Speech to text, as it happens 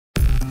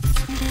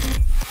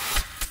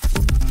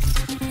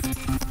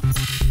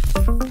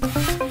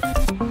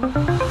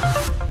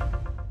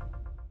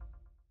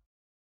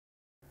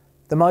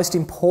The most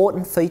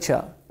important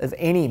feature of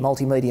any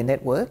multimedia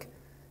network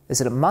is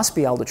that it must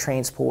be able to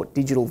transport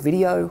digital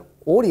video,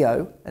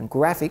 audio and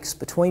graphics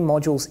between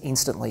modules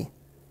instantly.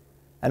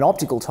 An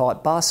optical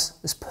type bus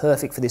is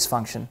perfect for this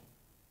function.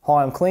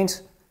 Hi, I'm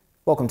Clint.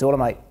 Welcome to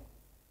Automate.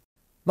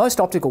 Most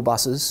optical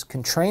buses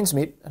can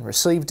transmit and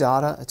receive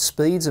data at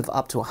speeds of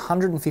up to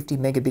 150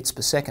 megabits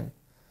per second.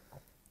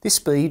 This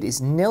speed is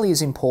nearly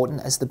as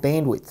important as the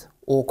bandwidth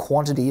or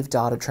quantity of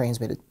data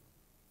transmitted.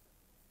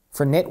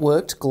 For a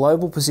networked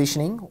global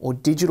positioning or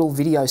digital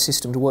video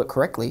system to work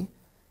correctly,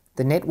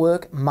 the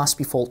network must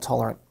be fault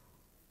tolerant.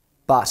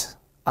 But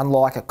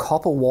unlike a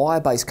copper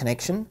wire-based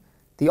connection,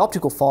 the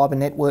optical fibre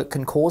network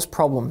can cause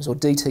problems or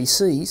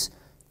DTCs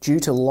due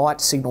to light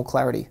signal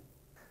clarity.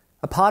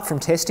 Apart from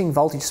testing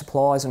voltage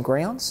supplies and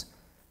grounds,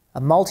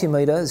 a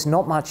multimeter is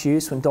not much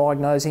use when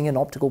diagnosing an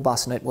optical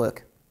bus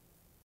network.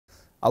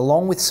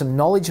 Along with some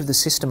knowledge of the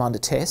system under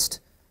test,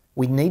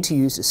 we need to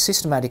use a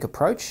systematic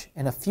approach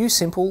and a few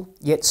simple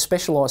yet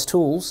specialised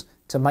tools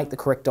to make the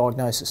correct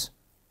diagnosis.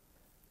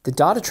 The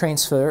data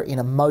transfer in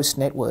a MOST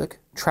network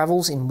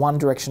travels in one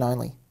direction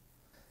only.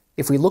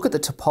 If we look at the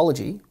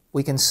topology,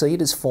 we can see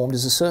it is formed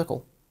as a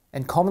circle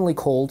and commonly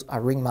called a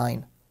ring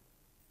main.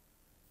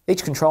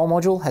 Each control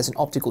module has an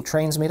optical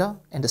transmitter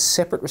and a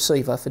separate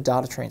receiver for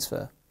data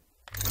transfer.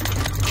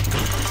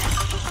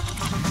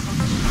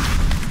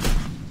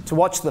 To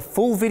watch the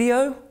full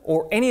video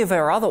or any of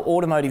our other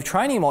automotive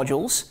training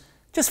modules,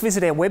 just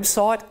visit our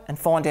website and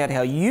find out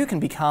how you can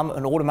become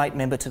an Automate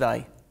member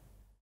today.